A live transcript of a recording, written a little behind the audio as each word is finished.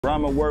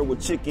Rhyme a word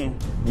with chicken,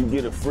 you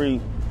get a free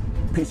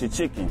piece of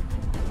chicken.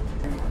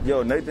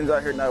 Yo, Nathan's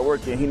out here not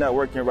working. He not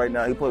working right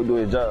now. He probably do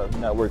his job. He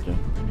not working.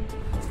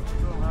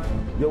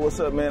 Yo, what's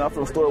up, man? I'm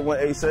from store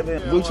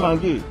 187. What you trying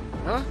to get?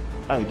 Huh?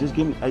 Hey, just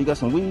give me, you got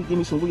some weed? Give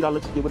me some weed. I'll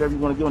let you get whatever you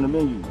want to get on the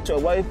menu. Your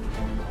wife?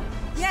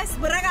 Yes,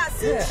 but I got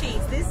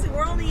sushi.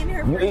 We're only in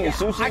here for you eating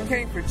sushi? I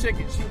came for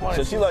chicken. She wanted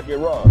so she like it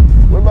raw.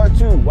 What about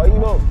you? Why you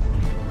don't?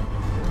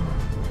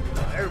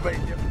 Everybody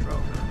different, bro.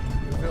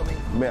 You feel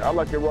me? Man, I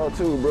like it raw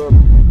too, bro.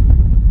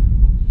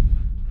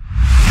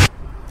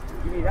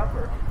 You need help,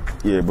 or?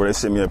 Yeah, bro, they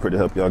sent me up here to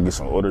help y'all get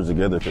some orders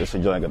together. They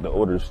said y'all ain't got the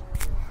orders,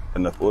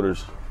 enough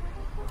orders.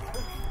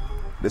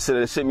 They said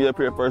they sent me up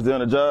here first day on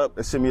the job.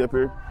 They sent me up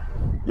here.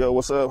 Yo,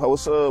 what's up?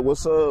 What's up?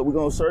 What's up? We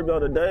gonna serve y'all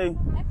today.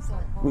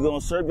 Excellent. We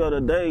gonna serve y'all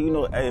today. You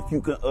know, hey, if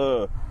you can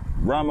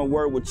rhyme a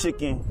word with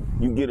chicken,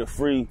 you get a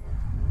free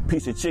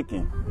piece of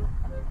chicken.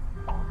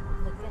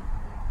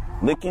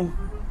 Licking?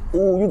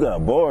 Ooh, you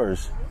got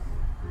bars.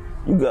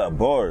 You got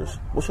bars.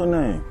 What's your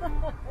name?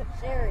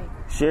 Sherry.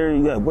 Sherry,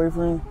 you got a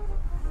boyfriend?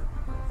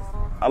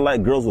 I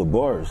like girls with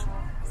bars.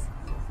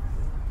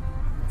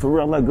 For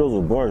real, I like girls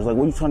with bars. Like,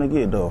 what you trying to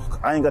get, though?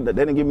 I ain't got that.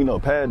 They didn't give me no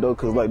pad, though,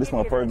 because, like, this is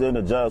my first day on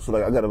the job. So,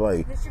 like, I got to,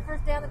 like, This your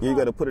first day on the job? you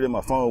got to put it in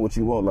my phone what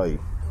you want. Like,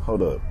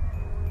 hold up.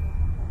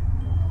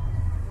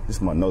 This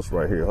is my notes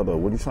right here. Hold up.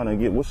 What you trying to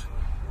get?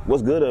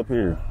 What's good up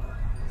here?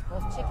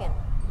 What's chicken?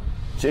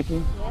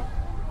 Chicken? Yeah.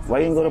 Why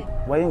you ain't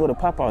go to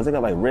Popeyes? They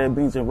got, like, red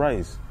beans and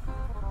rice.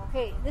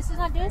 Okay, this is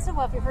not doing so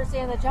well for your first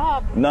day on the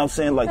job. No, I'm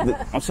saying, like,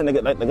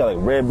 they got like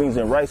red beans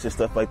and rice and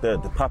stuff like that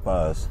at the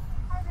Popeyes.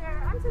 Hi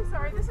there. I'm so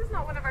sorry. This is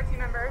not one of our team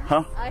members.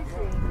 Huh? I see.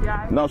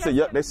 Yeah. No, I'm saying,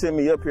 they sent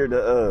me up here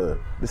to,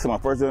 this is my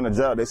first day on the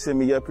job. They sent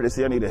me up here to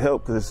say I need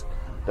help because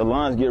the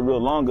lines get real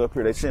long up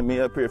here. They sent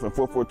me up here from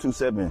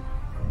 4427.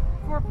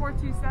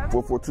 4427?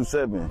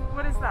 4427.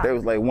 What is that? They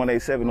was like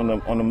 187 on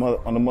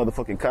the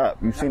motherfucking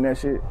cop. You seen that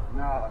shit?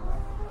 No.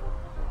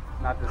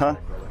 Not this Huh?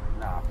 way, brother.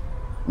 No.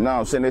 No,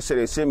 I'm saying they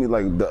sent me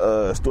like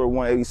the store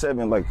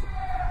 187, like,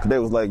 cause they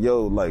was like,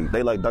 yo, like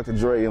they like Dr.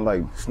 Dre and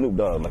like Snoop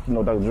Dogg, like, you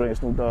know Dr. Dre and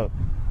Snoop Dogg.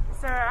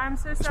 Sir, I'm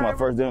so sorry. It's my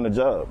first day on the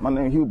job. My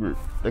name Hubert.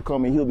 They call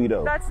me Hubie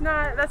though. That's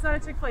not a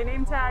Chick-fil-A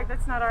name tag.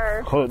 That's not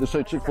our. Hold up, this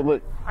say Chick-fil-A.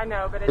 I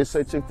know, but It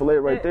say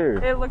Chick-fil-A right there.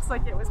 It looks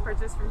like it was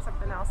purchased from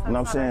something else. That's And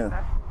I'm not saying,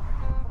 our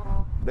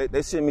stuff.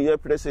 they sent me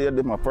up here. They said I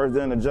did my first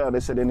day on the job. They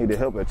said they needed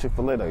help at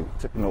Chick-fil-A, like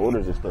taking the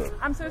orders and stuff.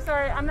 I'm so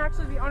sorry. I'm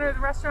actually the owner of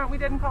the restaurant. We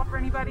didn't call for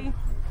anybody.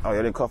 Oh,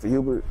 y'all didn't call for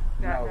Hubert?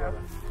 No,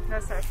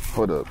 sir.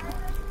 Hold up.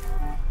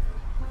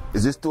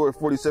 Is this store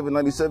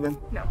 4797?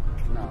 No.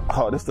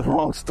 Oh, that's the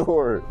wrong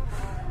store.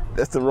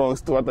 That's the wrong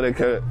store. I thought they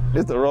cut.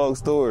 It's the wrong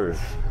store.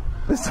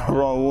 It's the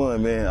wrong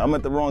one, man. I'm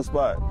at the wrong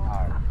spot.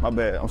 My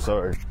bad. I'm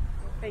sorry.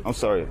 I'm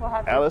sorry. We'll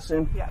have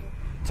Allison? Yeah.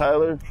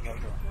 Tyler?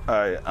 All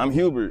right. I'm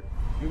Hubert.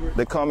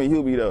 They call me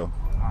Hubie, though.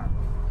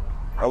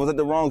 I was at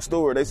the wrong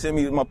store. They sent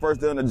me my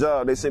first day on the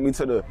job. They sent me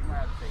to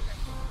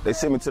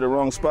the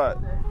wrong spot.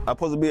 I'm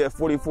supposed to be at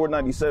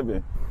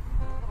 4497.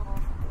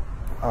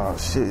 Oh,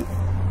 shit.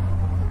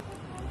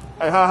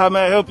 Hey, how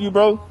may I help you,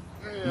 bro?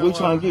 What you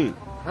trying to get?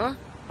 Huh?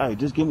 Hey,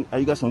 just give me,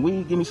 you got some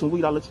weed? Give me some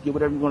weed. I'll let you get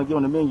whatever you want to get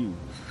on the menu.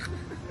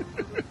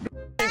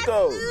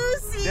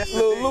 Lucy. That's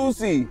Little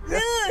Lucy.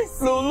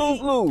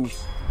 Little Lucy.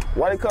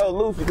 Why they call it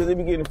Lucy? Because they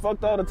be getting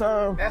fucked all the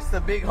time? That's the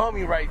big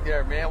homie right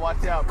there, man.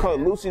 Watch out. Call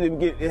it Lucy,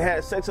 it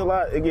had sex a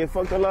lot, it get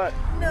fucked a lot?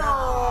 No.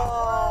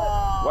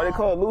 Why they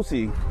call it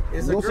Lucy?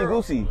 It's a Lucy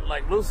girl. Goosey.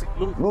 Like Lucy.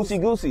 Lucy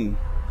Goosey.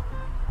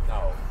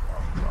 No.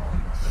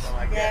 Something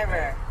like that, Never.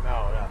 man.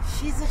 No.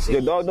 She's a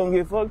Your dog don't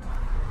get fucked?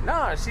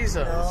 Nah, she got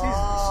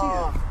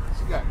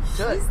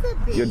shut. She's the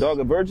bee. Your dog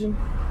a virgin?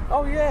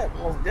 Oh yeah,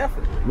 most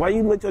definitely. Why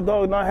you let your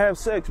dog not have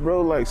sex,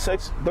 bro? Like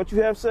sex, don't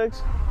you have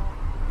sex?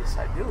 Yes,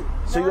 I do.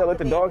 So you gotta let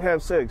the dog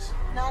have sex.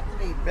 Not the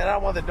baby. Man, I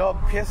don't want the dog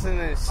pissing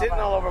and shitting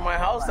all over my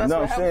house. That's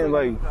No, what I'm happens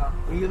saying,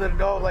 when you let a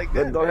dog like that.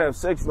 Let the dog man. have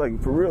sex,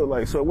 like for real.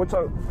 Like, so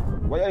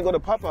why y'all go to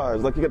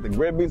Popeyes? Like you got the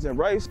red beans and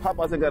rice.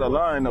 Popeyes, they got a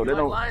line though. They You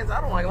don't. like lions?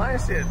 I don't like lion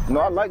shit. No,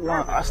 I like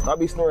lines. I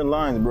be snorting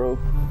lines, bro.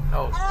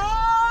 Oh,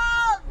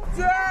 Oh,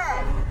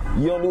 Dad.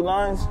 You don't do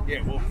lines?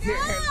 yeah. Well,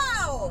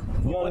 No.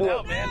 You don't Well, do now,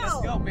 it? man.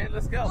 Let's go, man.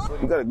 Let's go.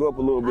 You gotta go up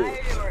a little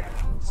bit.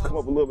 Just come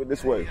up a little bit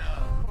this way.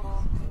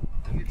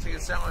 Get chicken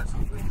sandwich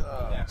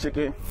with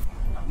Chicken,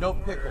 no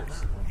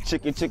pickles.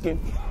 chicken.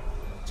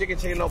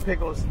 Chicken, no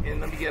pickles,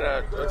 and let me get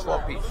a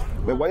 12-piece.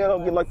 Man, why y'all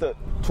don't get like the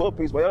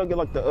 12-piece? Why y'all don't get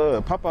like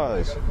the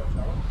Popeyes?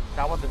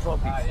 I want the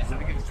 12-piece. Let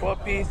me get the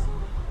 12-piece,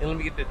 and let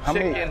me get the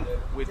many? chicken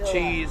with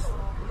cheese.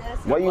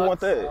 Why you want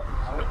that?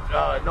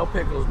 No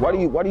pickles. Why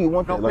bro. do you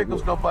want No that? Like,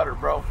 pickles, no butter,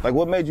 bro. like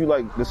what made you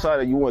like decide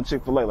that you want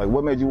Chick-fil-A? Like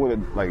what made you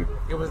want to like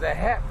It was the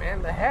hat,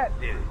 man. The hat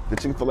did it. the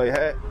Chick-fil-A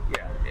hat?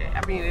 Yeah.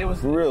 I mean, it was.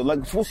 For real?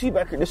 Like what's she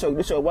back here? This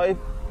your wife?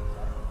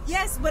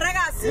 Yes, but I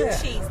got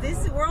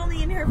sushi. We're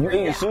only in here You for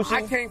eating sushi?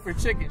 I came for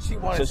chicken. She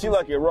wanted. So she sushi.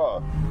 like it raw.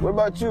 What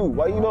about you?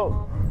 Why you don't?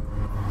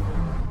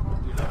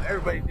 You know,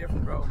 everybody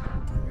different, bro.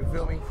 You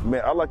feel me?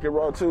 Man, I like it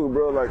raw too,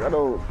 bro. Like I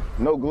don't,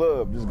 no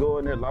glove. Just go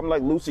in there. I'm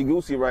like loosey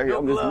goosey right here. No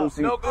I'm glove. just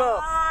loosey. No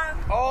glove.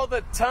 All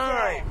the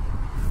time.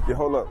 Yeah,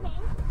 hold up.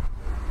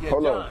 Yeah,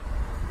 Hold John. up.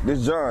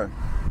 This John.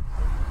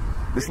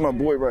 This is my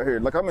boy right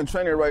here. Like, I'm in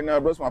training right now,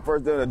 bro. It's my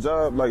first day on the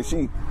job. Like,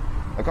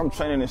 I'm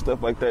training and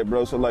stuff like that,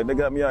 bro. So, like, they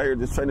got me out here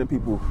just training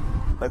people.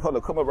 Like, hold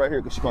up, come up right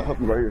here, because she's going to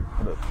help me right here.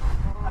 Hold up.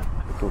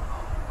 Cool.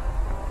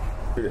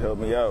 Here to help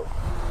me out.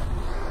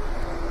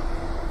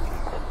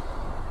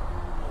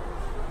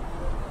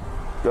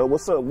 Yo,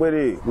 what's up with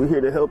it? We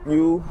here to help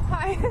you.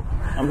 Hi.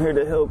 I'm here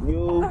to help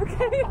you.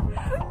 Okay.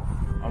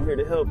 I'm here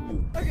to help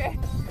you. Okay.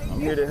 I'm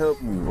here to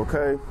help you,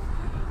 okay?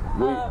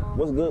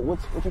 What's good? What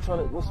you trying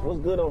to? What's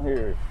good on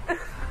here?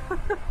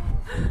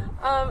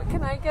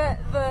 Can I get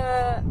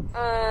the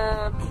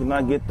Can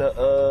I get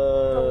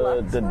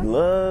the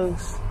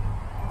lugs?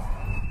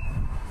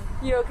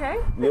 You okay?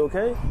 You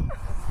okay?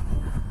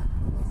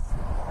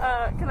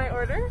 Can I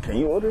order? Can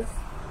you order?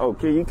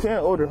 Okay, you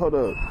can't order. Hold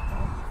up.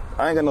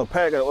 I ain't got no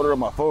pad. I gotta order on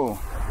my phone.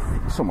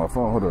 It's on my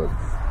phone. Hold up.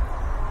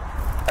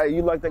 Hey,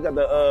 you like they got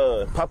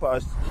the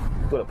Popeyes?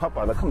 Go to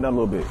Popeyes. Like, come down a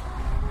little bit.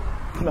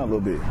 Come down a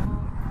little bit.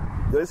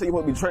 Yo, they say you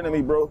want to be training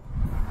me, bro.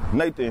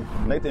 Nathan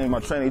is my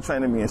trainer. He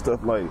training me and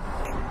stuff like.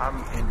 I'm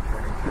in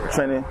training.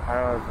 Training?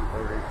 I don't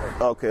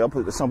have Okay, I'll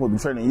put some people be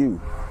training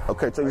you.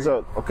 Okay, check this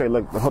out. Okay,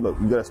 like, hold up.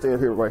 You gotta stay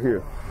here, right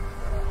here.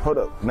 Hold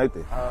up,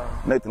 Nathan.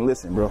 Nathan,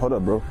 listen, bro. Hold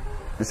up, bro.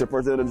 This your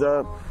first day of the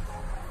job?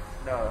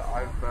 No,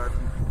 I've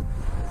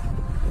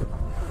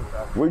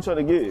Where you trying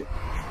to get?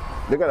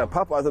 They got a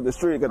Popeyes up the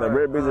street. Got that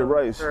red beans and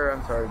rice. Sir,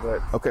 I'm sorry,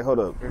 but. Okay, hold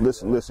up.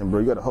 Listen, bro.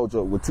 You gotta hold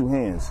up with two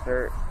hands.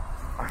 Sir,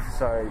 I'm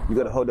sorry. You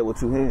gotta hold that with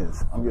two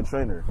hands. I'm your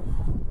trainer.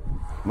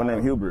 My name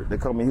is Hubert. They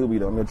call me Hubie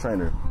though. I'm your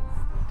trainer.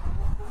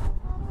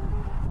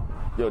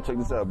 Yo, check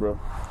this out, bro.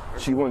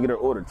 She wanna get her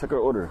order. Take her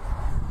order.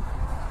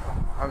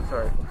 I'm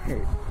sorry.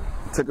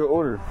 Take her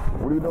order.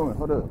 What are you doing?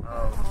 Hold up.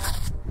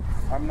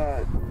 I'm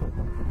not.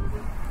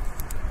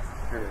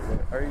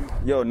 Are you?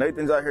 Yo,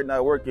 Nathan's out here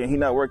not working. He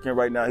not working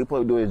right now. He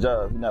probably do his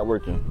job. He not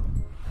working.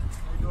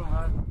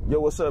 Yo,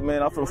 what's up,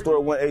 man? I'm from store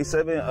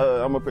 187.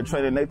 I'm up here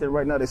training Nathan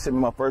right now. They sent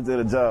me my first day of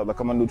the job. Like,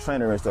 I'm a new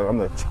trainer and stuff. I'm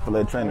the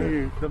Chick-fil-A trainer.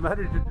 Hey, the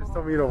manager just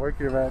told me you don't work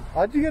here, man.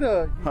 How'd you get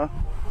a... Huh?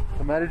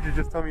 The manager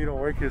just told me you don't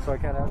work here, so I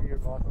can't have you here,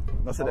 boss.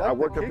 No, so I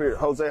work up here.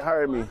 Jose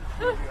hired me.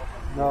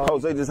 No,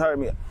 Jose just hired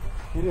me.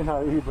 he didn't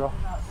hire you, bro.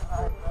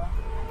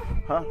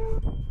 Huh?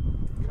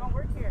 You don't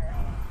work here.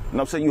 No,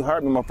 I'm saying you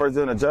hired me my first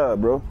day on the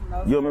job, bro.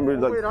 You remember,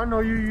 like... Wait, I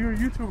know you're a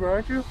YouTuber,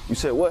 aren't you? You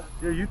said what?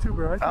 You're a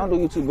YouTuber, aren't you? I don't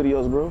do YouTube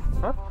videos, bro.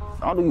 Huh?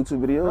 I don't do YouTube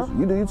videos. Huh?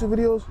 You do YouTube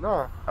videos?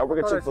 No. I work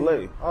at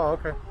Chick-fil-A. Oh,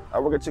 okay. I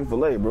work at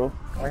Chick-fil-A, bro.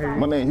 I hear you.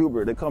 My name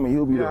Hubert. They call me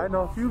Hubie. Yeah, I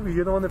know Hubie.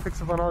 You're the one that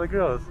picks up on all the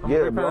girls. I'm a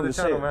Yeah, big bro. fan I'm of just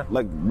the channel, saying. man.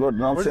 Like, bro,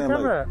 no, I'm Where's saying, the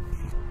like... camera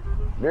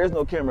There is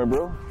no camera,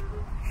 bro.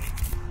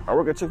 I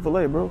work at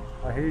Chick-fil-A, bro.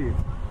 at? I hear you.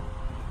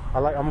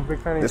 I'm a big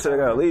fan of They your said I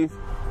channel. gotta leave.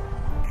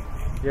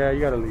 Yeah, you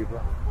gotta leave, bro.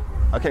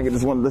 I can't get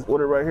this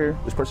order right here.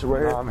 This person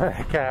right here. Nah, man,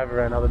 I can't have it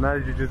right now. The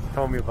manager just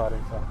told me about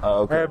it. So.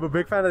 Oh, okay. Hey, but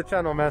big fan of the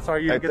channel, man.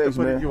 Sorry you didn't get thanks,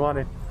 the footage man. you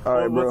wanted. All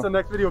right, bro. What's the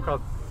next video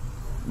called?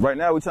 Right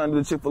now, we trying to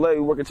do the Chick-fil-A. We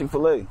work at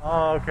Chick-fil-A.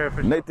 Oh, okay.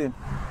 For sure. Nathan.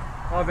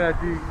 My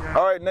bad, dude. Yeah.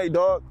 All right, Nate,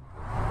 dog.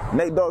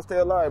 Nate, dog, stay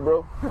alive,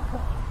 bro.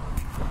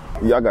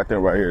 Yeah, I got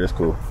them right here. That's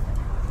cool.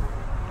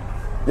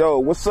 Yo,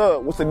 what's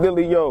up? What's the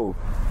dilly, yo?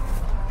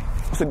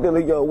 What's the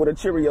dilly, yo? Where the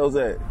Cheerios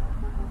at?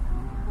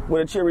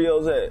 Where the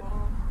Cheerios at?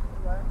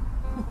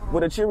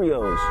 Where the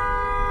Cheerios?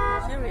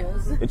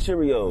 Cheerios. The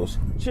Cheerios.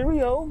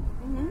 Cheerio?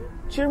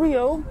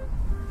 Cheerio?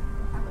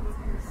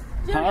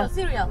 Huh?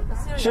 Cereal.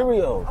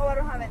 Cheerio. Oh, I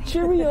don't have any.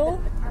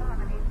 Cheerio?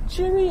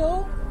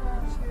 Cheerio?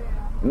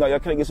 No, y'all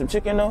can't get some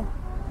chicken, though?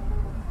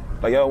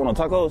 Like, y'all want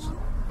tacos?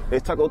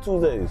 It's Taco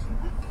Tuesdays.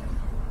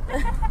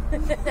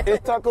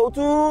 It's Taco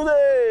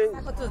Tuesdays.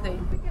 Taco Tuesday.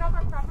 Pick it up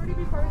our property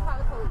before we call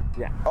the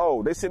police.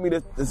 Oh, they sent me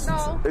this.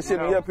 No. They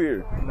sent me up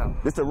here. No.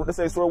 This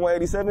say store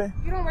 187?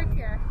 You don't work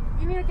here.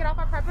 You need to get off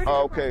our property.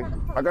 Oh, before we okay. call the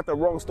police. I got the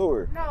wrong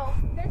store. No,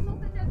 they're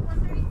supposed to just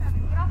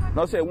 137. Get off our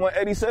No, it said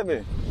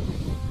 187.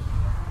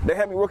 They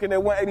had me working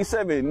at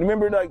 187.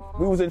 Remember, like,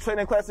 we was in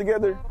training class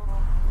together?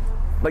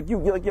 Like, yo.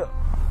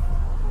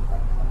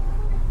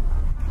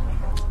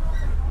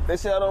 They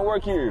said I don't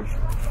work here.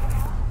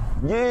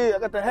 Yeah, I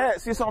got the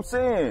hat. See what I'm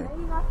saying?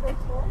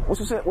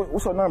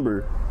 What's her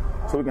number?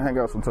 So we can hang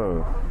out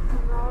sometime.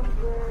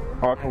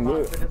 Oh, I can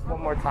good. Just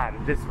one more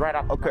time. Just right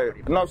off. Okay.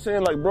 No, I'm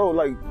saying, like, bro,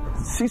 like,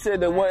 she said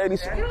that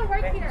 187. You don't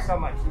work Thank you here. so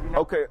much.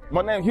 Okay,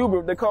 my name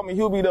Hubert. They call me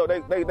Hubie though.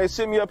 They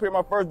sent me up here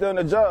my first day on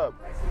the job.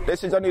 They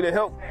said I needed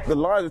help. The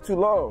lines are too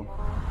long.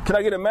 Can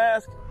I get a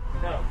mask?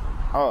 No.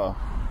 All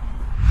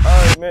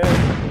right,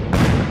 man.